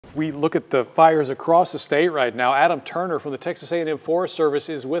we look at the fires across the state right now, Adam Turner from the Texas A&M Forest Service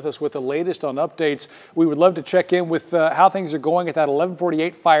is with us with the latest on updates. We would love to check in with how things are going at that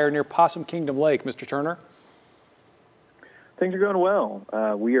 1148 fire near Possum Kingdom Lake. Mr. Turner? Things are going well.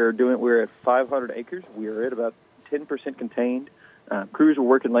 We're at 500 acres. We are at about 10% contained. Crews were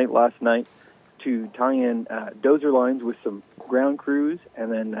working late last night to tie in dozer lines with some ground crews,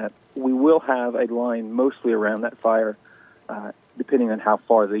 and then we will have a line mostly around that fire, depending on how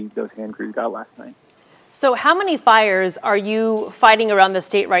far those hand crews got last night. So how many fires are you fighting around the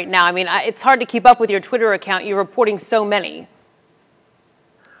state right now? I mean, it's hard to keep up with your Twitter account. You're reporting so many.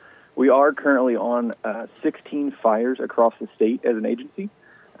 We are currently on 16 fires across the state as an agency.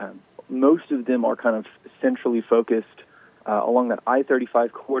 Most of them are kind of centrally focused along that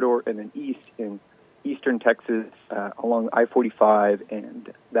I-35 corridor and then east in eastern Texas along I-45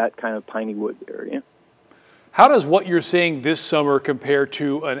 and that kind of Piney Woods area. How does what you're seeing this summer compare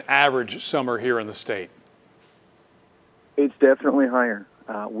to an average summer here in the state? It's definitely higher.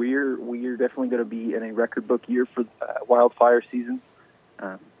 We're definitely going to be in a record book year for wildfire season.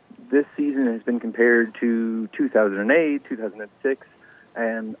 This season has been compared to 2008, 2006,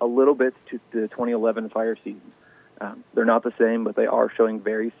 and a little bit to the 2011 fire season. They're not the same, but they are showing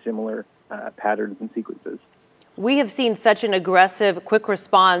very similar patterns and sequences. We have seen such an aggressive, quick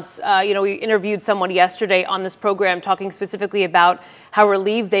response. We interviewed someone yesterday on this program talking specifically about how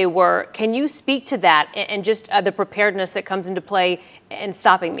relieved they were. Can you speak to that and just the preparedness that comes into play in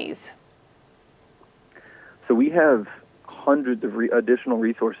stopping these? So we have hundreds of additional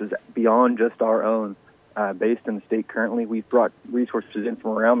resources beyond just our own based in the state currently. We've brought resources in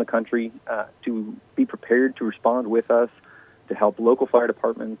from around the country to be prepared to respond with us to help local fire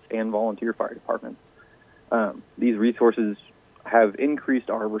departments and volunteer fire departments. These resources have increased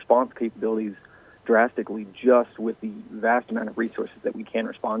our response capabilities drastically just with the vast amount of resources that we can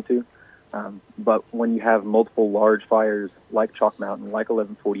respond to. But when you have multiple large fires like Chalk Mountain, like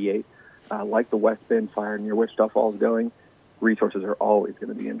 1148, like the West Bend fire near Wichita Falls going, resources are always going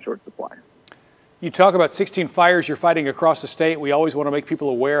to be in short supply. You talk about 16 fires you're fighting across the state. We always want to make people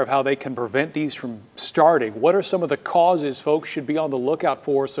aware of how they can prevent these from starting. What are some of the causes folks should be on the lookout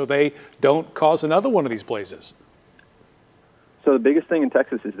for so they don't cause another one of these places? So the biggest thing in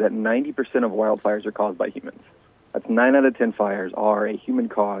Texas is that 90% of wildfires are caused by humans. That's 9 out of 10 fires are a human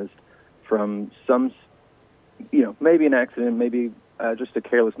caused from some, maybe an accident, maybe just a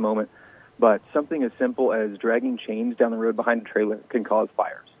careless moment. But something as simple as dragging chains down the road behind a trailer can cause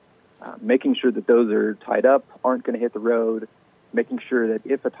fires. Making sure that those are tied up, aren't going to hit the road, making sure that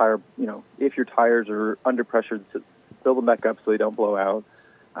if your tires are under pressure, to build them back up so they don't blow out.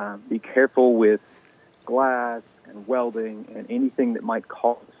 Be careful with glass and welding and anything that might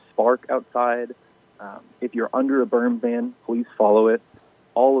cause a spark outside. If you're under a burn ban, please follow it.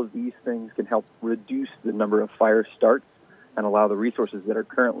 All of these things can help reduce the number of fire starts and allow the resources that are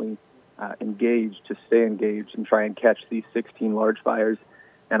currently engaged to stay engaged and try and catch these 16 large fires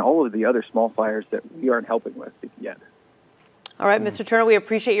and all of the other small fires that we aren't helping with yet. All right, Mr. Turner, we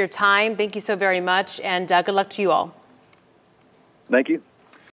appreciate your time. Thank you so very much, and good luck to you all. Thank you.